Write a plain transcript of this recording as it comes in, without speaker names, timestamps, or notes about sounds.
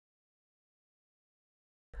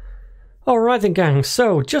Alright then gang,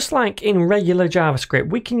 so just like in regular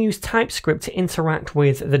JavaScript, we can use TypeScript to interact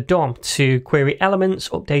with the DOM to query elements,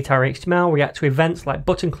 update our HTML, react to events like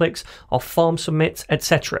button clicks or form submits,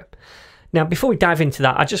 etc. Now before we dive into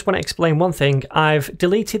that, I just want to explain one thing. I've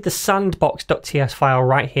deleted the sandbox.ts file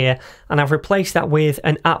right here and I've replaced that with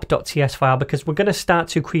an app.ts file because we're going to start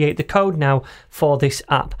to create the code now for this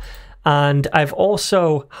app. And I've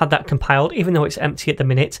also had that compiled, even though it's empty at the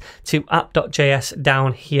minute, to app.js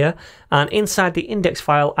down here. And inside the index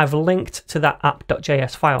file, I've linked to that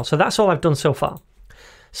app.js file. So that's all I've done so far.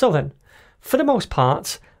 So then, for the most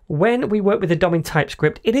part, when we work with the DOM in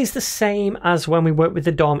TypeScript, it is the same as when we work with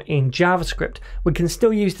the DOM in JavaScript. We can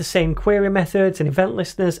still use the same query methods and event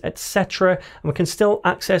listeners, etc. And we can still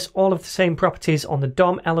access all of the same properties on the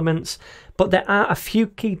DOM elements. But there are a few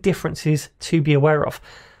key differences to be aware of.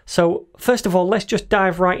 So first of all, let's just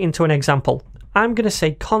dive right into an example. I'm going to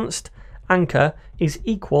say const anchor is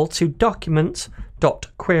equal to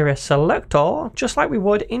document.querySelector, just like we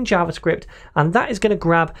would in JavaScript, and that is going to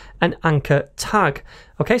grab an anchor tag.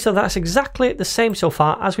 Okay, so that's exactly the same so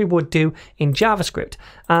far as we would do in JavaScript.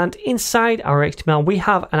 And inside our HTML, we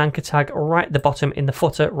have an anchor tag right at the bottom in the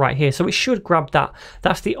footer right here. So it should grab that.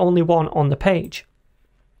 That's the only one on the page.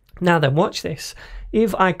 Now then, watch this.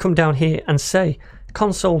 If I come down here and say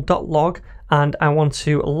console.log and I want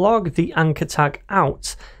to log the anchor tag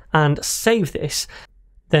out and save this,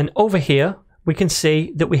 then over here we can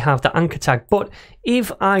see that we have the anchor tag. But if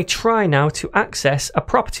I try now to access a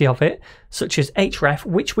property of it, such as href,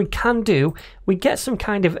 which we can do, we get some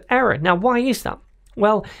kind of error. Now why is that?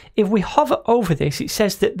 Well, if we hover over this, it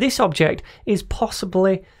says that this object is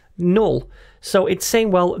possibly null. So it's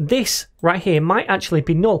saying, well, this right here might actually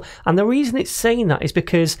be null. And the reason it's saying that is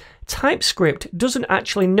because TypeScript doesn't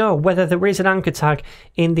actually know whether there is an anchor tag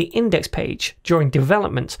in the index page during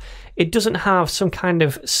development. It doesn't have some kind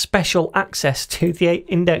of special access to the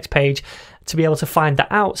index page to be able to find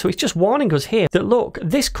that out. So it's just warning us here that, look,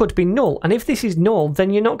 this could be null. And if this is null,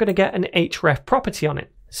 then you're not going to get an href property on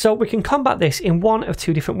it. So we can combat this in one of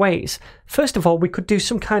two different ways. First of all, we could do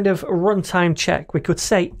some kind of runtime check. We could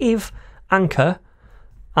say if anchor,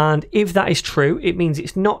 and if that is true, it means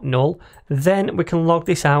it's not null, then we can log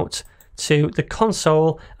this out to the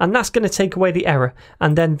console, and that's going to take away the error,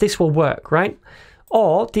 and then this will work, right?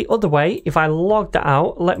 Or the other way, if I log that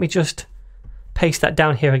out, let me just paste that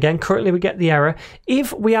down here again. Currently we get the error.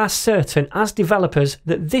 If we are certain as developers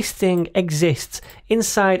that this thing exists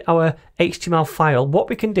inside our HTML file, what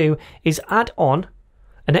we can do is add on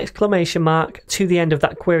an exclamation mark to the end of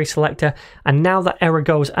that query selector, and now that error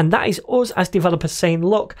goes, and that is us as developers saying,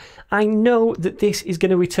 look, I know that this is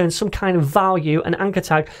going to return some kind of value, an anchor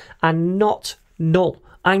tag, and not null.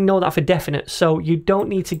 I know that for definite, so you don't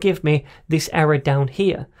need to give me this error down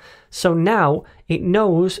here. So now it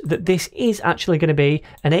knows that this is actually going to be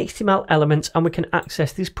an HTML element and we can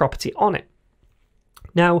access this property on it.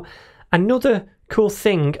 Now, another cool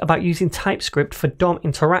thing about using TypeScript for DOM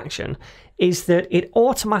interaction is that it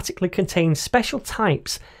automatically contains special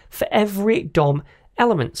types for every DOM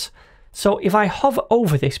element. So if I hover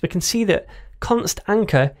over this, we can see that const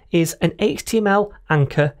anchor is an HTML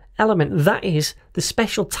anchor element. That is the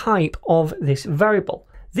special type of this variable.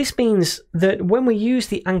 This means that when we use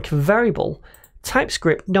the anchor variable,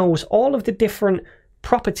 TypeScript knows all of the different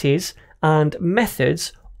properties and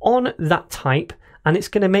methods on that type, and it's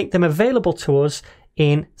going to make them available to us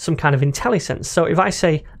in some kind of IntelliSense. So if I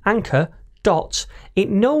say anchor dot, it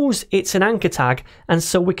knows it's an anchor tag, and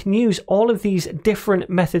so we can use all of these different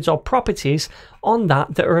methods or properties on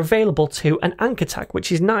that are available to an anchor tag,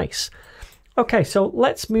 which is nice. Okay, so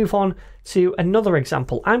let's move on to another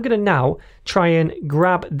example. I'm going to now try and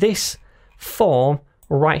grab this form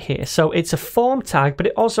right here. So it's a form tag, but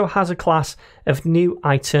it also has a class of new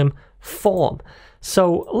item form.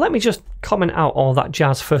 So let me just comment out all that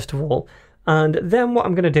jazz first of all. And then what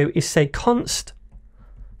I'm going to do is say const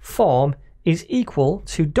form is equal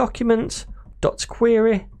to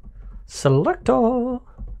document.querySelector.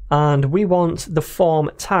 And we want the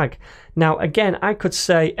form tag. Now again, I could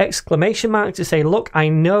say exclamation mark to say, look, I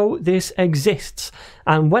know this exists.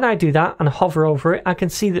 And when I do that and hover over it, I can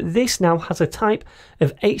see that this now has a type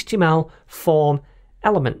of HTML form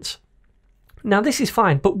element. Now this is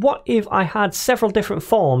fine, but what if I had several different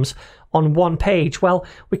forms on one page? Well,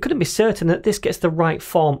 we couldn't be certain that this gets the right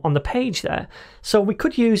form on the page there. So we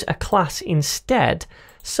could use a class instead.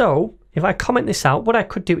 So if I comment this out, what I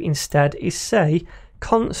could do instead is say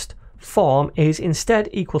const form is instead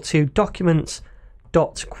equal to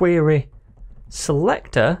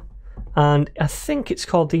document.querySelector, and I think it's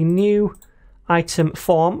called the new item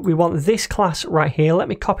form. We want this class right here. Let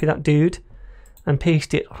me copy that dude and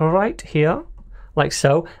paste it right here, like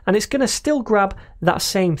so, and it's going to still grab that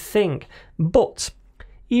same thing. But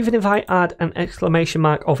even if I add an exclamation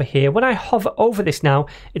mark over here, when I hover over this now,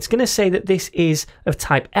 it's going to say that this is of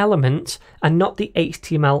type element and not the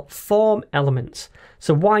HTML form element.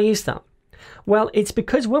 So why is that? Well, it's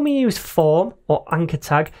because when we use form or anchor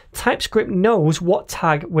tag, TypeScript knows what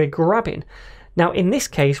tag we're grabbing. Now, in this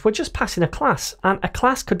case, we're just passing a class, and a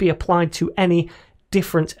class could be applied to any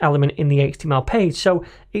different element in the HTML page. So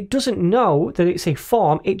it doesn't know that it's a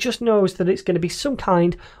form, it just knows that it's going to be some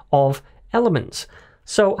kind of element.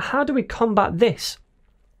 So how do we combat this?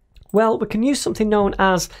 Well, we can use something known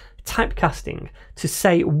as typecasting to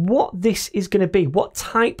say what this is going to be, what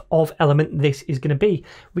type of element this is going to be.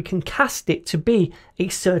 We can cast it to be a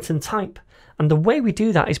certain type. And the way we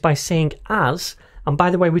do that is by saying as, and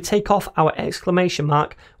by the way, we take off our exclamation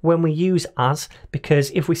mark when we use as,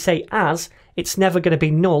 because if we say as, it's never going to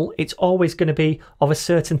be null, it's always going to be of a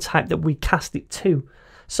certain type that we cast it to.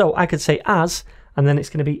 So I could say as, and then it's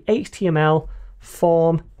going to be HTML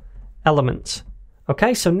form element.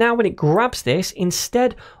 Okay, so now when it grabs this,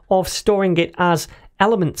 instead of storing it as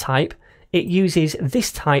element type, it uses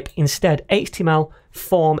this type instead, HTML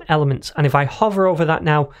form elements. And if I hover over that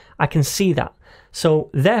now, I can see that. So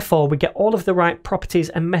therefore, we get all of the right properties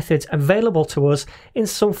and methods available to us in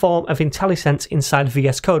some form of IntelliSense inside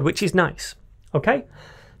VS Code, which is nice. Okay,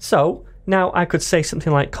 so now I could say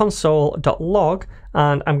something like console.log,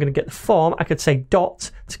 and I'm going to get the form. I could say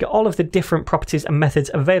dot to get all of the different properties and methods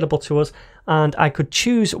available to us, and I could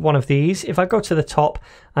choose one of these. If I go to the top,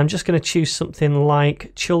 I'm just going to choose something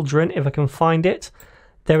like children, if I can find it.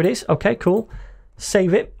 There it is. Okay, cool.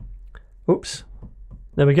 Save it. Oops.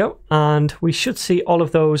 There we go. And we should see all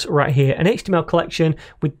of those right here. An HTML collection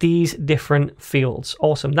with these different fields.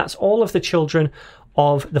 Awesome. That's all of the children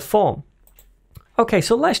of the form. Okay,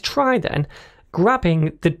 so let's try then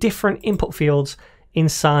grabbing the different input fields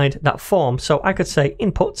inside that form. So I could say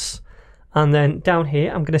inputs, and then down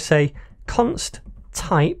here I'm going to say const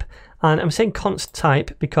type, and I'm saying const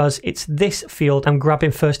type because it's this field I'm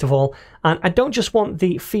grabbing first of all, and I don't just want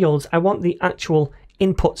the fields, I want the actual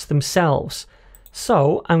inputs themselves.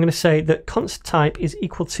 So I'm going to say that const type is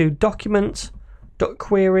equal to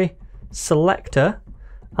document.query selector,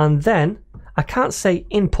 and then I can't say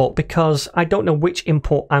input because I don't know which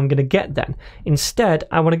input I'm going to get then. Instead,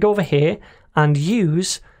 I want to go over here and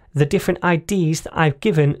use the different IDs that I've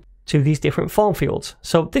given to these different form fields.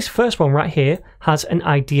 So this first one right here has an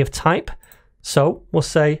ID of type. So we'll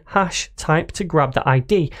say hash type to grab the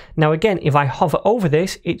ID. Now again, if I hover over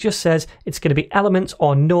this, it just says it's going to be element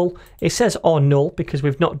or null. It says or null because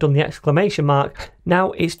we've not done the exclamation mark.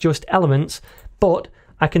 Now it's just elements, but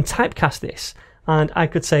I can typecast this. And I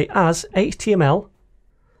could say as HTML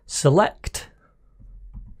select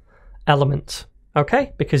element,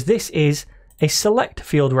 okay? Because this is a select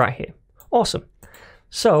field right here. Awesome.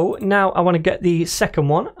 So now I want to get the second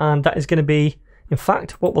one, and that is going to be, in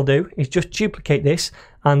fact, what we'll do is just duplicate this,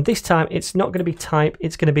 and this time it's not going to be type,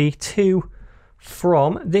 it's going to be to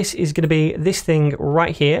from. This is going to be this thing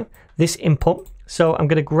right here, this input. So I'm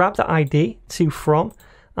going to grab the ID to from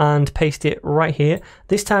and paste it right here.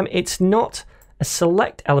 This time it's not a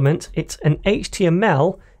select element, it's an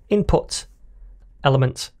HTML input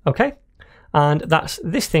element, okay? And that's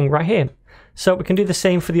this thing right here. So we can do the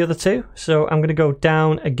same for the other two. So I'm going to go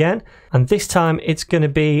down again, and this time it's going to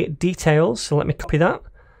be details. So let me copy that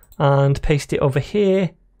and paste it over here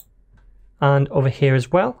and over here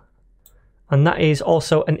as well. And that is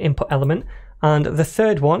also an input element. And the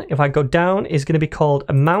third one, if I go down, is going to be called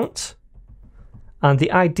amount. And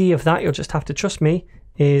the ID of that, you'll just have to trust me,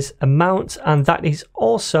 is amount, and that is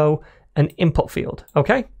also an input field,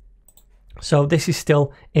 okay? So this is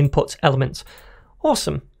still input elements.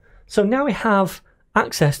 Awesome. So now we have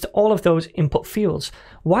access to all of those input fields.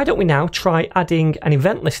 Why don't we now try adding an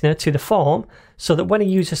event listener to the form so that when a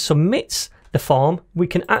user submits the form, we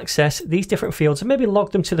can access these different fields and maybe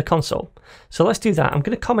log them to the console. So let's do that. I'm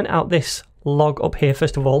going to comment out this log up here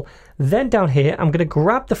first of all. Then down here, I'm going to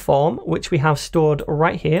grab the form, which we have stored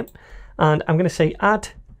right here, and I'm going to say add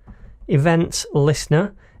event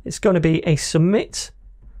listener. It's going to be a submit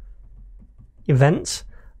event,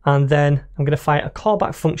 and then I'm going to fire a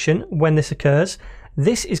callback function when this occurs.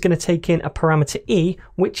 This is going to take in a parameter e,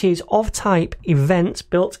 which is of type event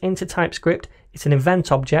built into TypeScript. It's an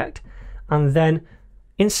event object, and then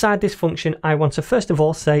inside this function I want to first of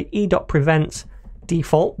all say e.prevent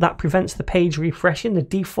default. That prevents the page refreshing, the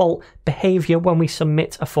default behavior when we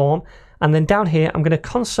submit a form. And then down here I'm going to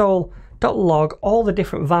console.log all the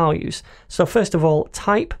different values. So first of all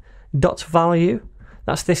type.value,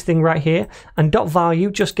 That's this thing right here. And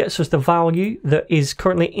 .value just gets us the value that is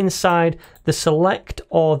currently inside the select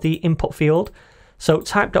or the input field. So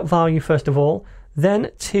type .value first of all,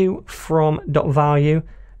 then to from .value,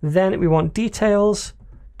 then we want details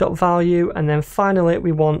 .value, and then finally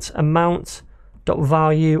we want amount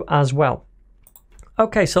 .value as well.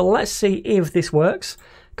 Okay, so let's see if this works.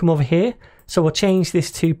 Come over here. So we'll change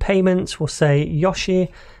this to payments. We'll say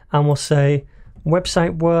Yoshi, and we'll say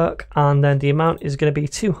website work, and then the amount is going to be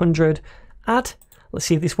 200. Add. Let's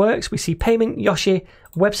see if this works. We see payment, Yoshi,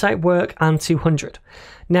 website work, and 200.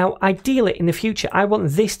 Now, ideally in the future, I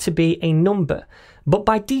want this to be a number. But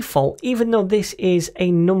by default, even though this is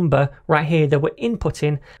a number right here that we're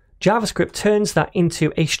inputting, JavaScript turns that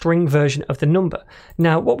into a string version of the number.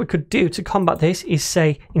 Now, what we could do to combat this is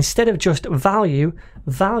say, instead of just value,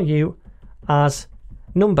 value as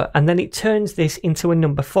number, and then it turns this into a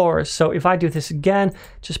number for us. So if I do this again,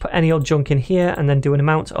 just put any old junk in here and then do an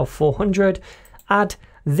amount of 400, add,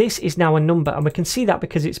 this is now a number, and we can see that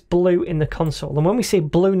because it's blue in the console. And when we see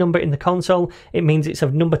blue number in the console, it means it's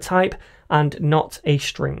of number type and not a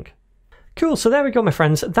string. Cool, so there we go, my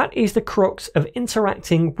friends. That is the crux of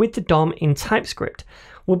interacting with the DOM in TypeScript.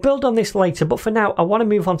 We'll build on this later, but for now, I want to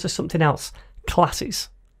move on to something else, classes.